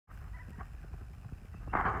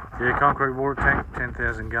Yeah, concrete water tank,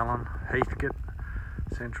 10,000 gallon, Heathcote,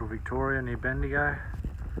 Central Victoria, near Bendigo.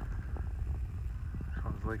 This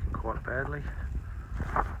one's leaking quite badly.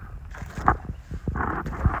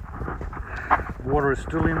 Water is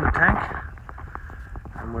still in the tank,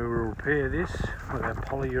 and we will repair this with our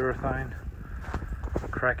polyurethane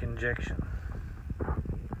crack injection.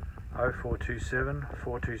 0427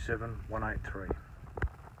 427 183.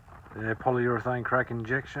 The polyurethane crack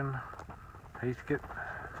injection, Heathcote.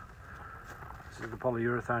 This is the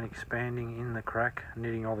polyurethane expanding in the crack,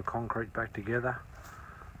 knitting all the concrete back together,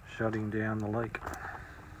 shutting down the leak.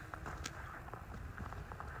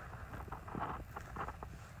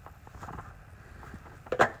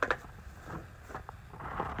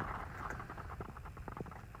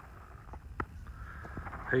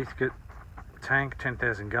 Heathcote tank,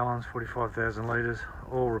 10,000 gallons, 45,000 litres,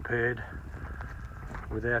 all repaired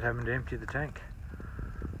without having to empty the tank.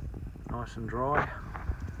 Nice and dry,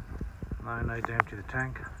 no need to empty the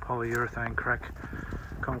tank. Polyurethane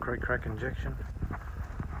concrete crack injection.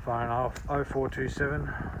 Phone off 0427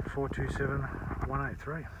 427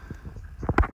 183.